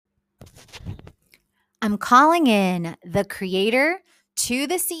I'm calling in the creator to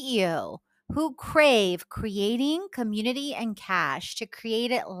the CEO who crave creating community and cash to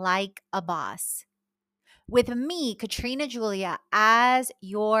create it like a boss. With me, Katrina Julia, as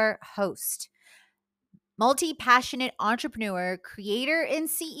your host, multi passionate entrepreneur, creator, and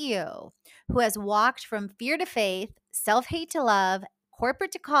CEO who has walked from fear to faith, self hate to love,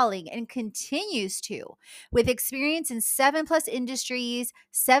 corporate to calling, and continues to, with experience in 7+ industries,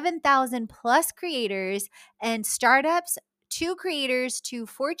 7,000 plus creators, and startups, to creators to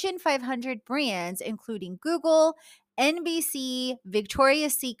Fortune 500 brands, including Google, NBC,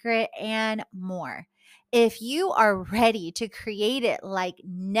 Victoria's Secret, and more. If you are ready to create it like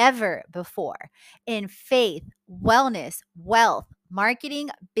never before, in faith, wellness, wealth, marketing,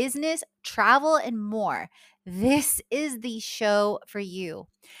 business, travel, and more, this is the show for you.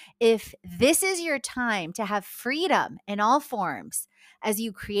 If this is your time to have freedom in all forms as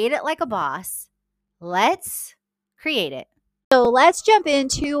you create it like a boss, let's create it. So let's jump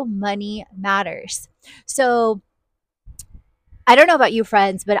into Money Matters. So I don't know about you,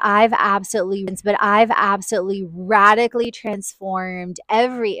 friends, but I've absolutely radically transformed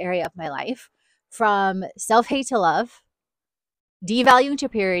every area of my life, from self-hate to love, devaluing to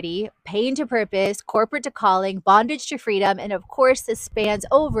purity, pain to purpose, corporate to calling, bondage to freedom, and of course, this spans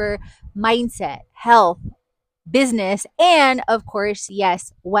over mindset, health, business, and of course,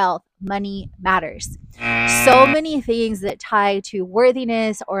 yes, wealth. Money matters. So many things that tie to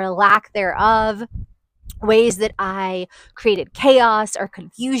worthiness or lack thereof, ways that I created chaos or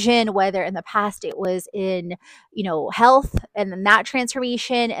confusion, whether in the past it was in, health and then that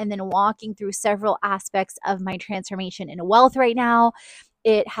transformation, and then walking through several aspects of my transformation in wealth right now.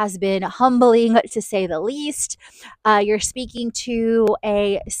 It has been humbling, to say the least. You're speaking to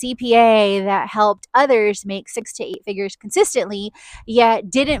a CPA that helped others make 6 to 8 figures consistently, yet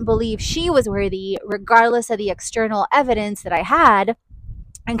didn't believe she was worthy, regardless of the external evidence that I had,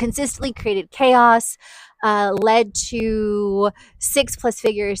 and consistently created chaos, led to 6+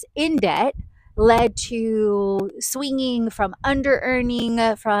 figures in debt, led to swinging from under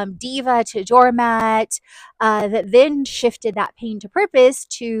earning, from diva to doormat, that then shifted that pain to purpose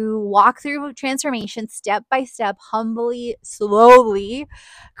to walk through transformation step by step, humbly, slowly,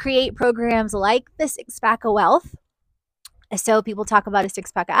 create programs like the Six Pack of Wealth. So people talk about a 6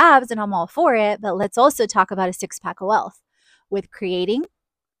 pack of abs, and I'm all for it, but let's also talk about a 6 pack of wealth with creating,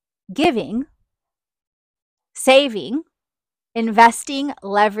 giving, saving, investing,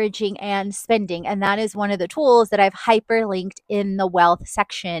 leveraging, and spending. And that is one of the tools that I've hyperlinked in the wealth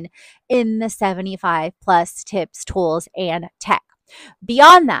section in the 75 plus tips, tools, and tech.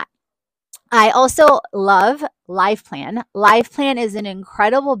 Beyond that, I also love LivePlan. LivePlan is an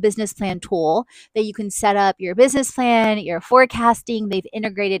incredible business plan tool that you can set up your business plan, your forecasting. They've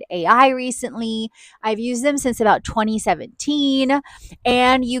integrated AI recently. I've used them since about 2017,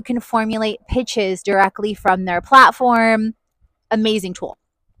 and you can formulate pitches directly from their platform. Amazing tool.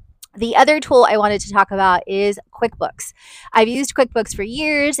 The other tool I wanted to talk about is QuickBooks. I've used QuickBooks for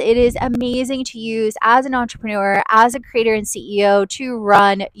years. It is amazing to use as an entrepreneur, as a creator and CEO to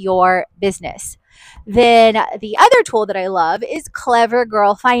run your business. Then the other tool that I love is Clever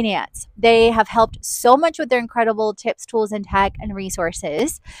Girl Finance. They have helped so much with their incredible tips, tools, and tech and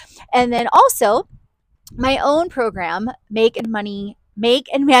resources. And then also my own program, Make and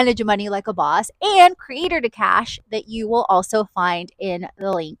Manage Money Like a Boss, and Creator to Cash, that you will also find in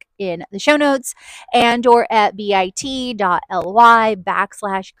the link in the show notes and or at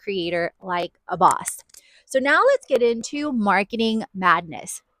bit.ly/creator like a boss. So now let's get into marketing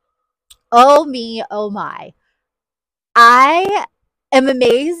madness. Oh me, oh my. I am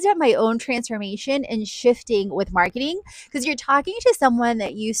amazed at my own transformation and shifting with marketing, because you're talking to someone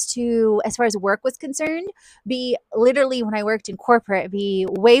that used to, as far as work was concerned, be literally, when I worked in corporate, be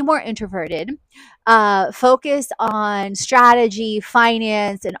way more introverted, focus on strategy,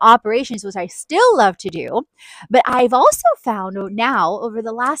 finance, and operations, which I still love to do. But I've also found now, over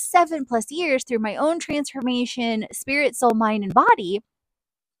the last 7+ years, through my own transformation, spirit, soul, mind, and body,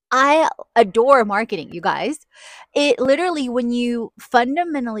 I adore marketing, you guys. It literally, when you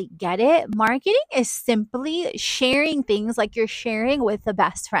fundamentally get it, marketing is simply sharing things like you're sharing with a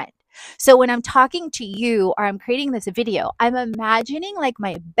best friend. So when I'm talking to you or I'm creating this video, I'm imagining like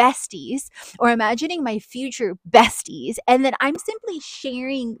my besties or imagining my future besties, and then I'm simply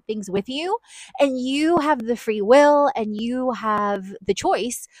sharing things with you, and you have the free will and you have the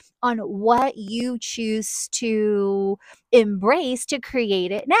choice on what you choose to embrace to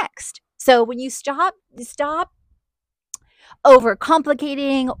create it next. So when you stop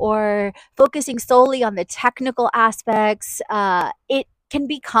overcomplicating or focusing solely on the technical aspects, it can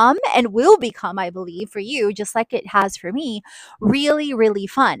become and will become, I believe, for you, just like it has for me, really, really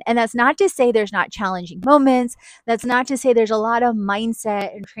fun. And that's not to say there's not challenging moments. That's not to say there's a lot of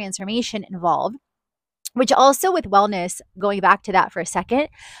mindset and transformation involved. Which also with wellness, going back to that for a second,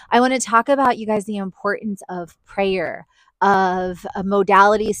 I want to talk about, you guys, the importance of prayer, of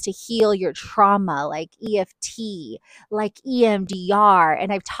modalities to heal your trauma, like EFT, like EMDR.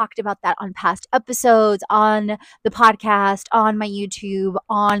 And I've talked about that on past episodes, on the podcast, on my YouTube,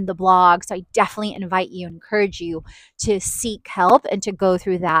 on the blog. So I definitely invite you, encourage you to seek help and to go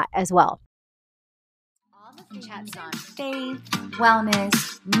through that as well. And chats on faith,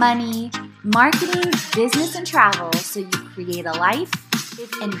 wellness, money, marketing, business, and travel, so you create a life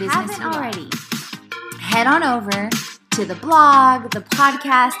and business you already. Head on over to the blog, the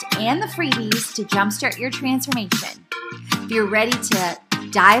podcast, and the freebies to jumpstart your transformation. If you're ready to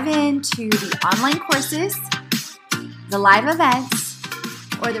dive into the online courses, the live events,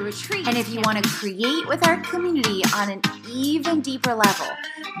 or the retreat, and if you want to create with our community on an even deeper level,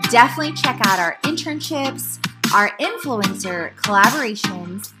 definitely check out our internships, our influencer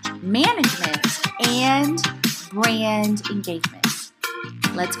collaborations, management, and brand engagement.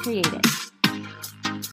 Let's create it.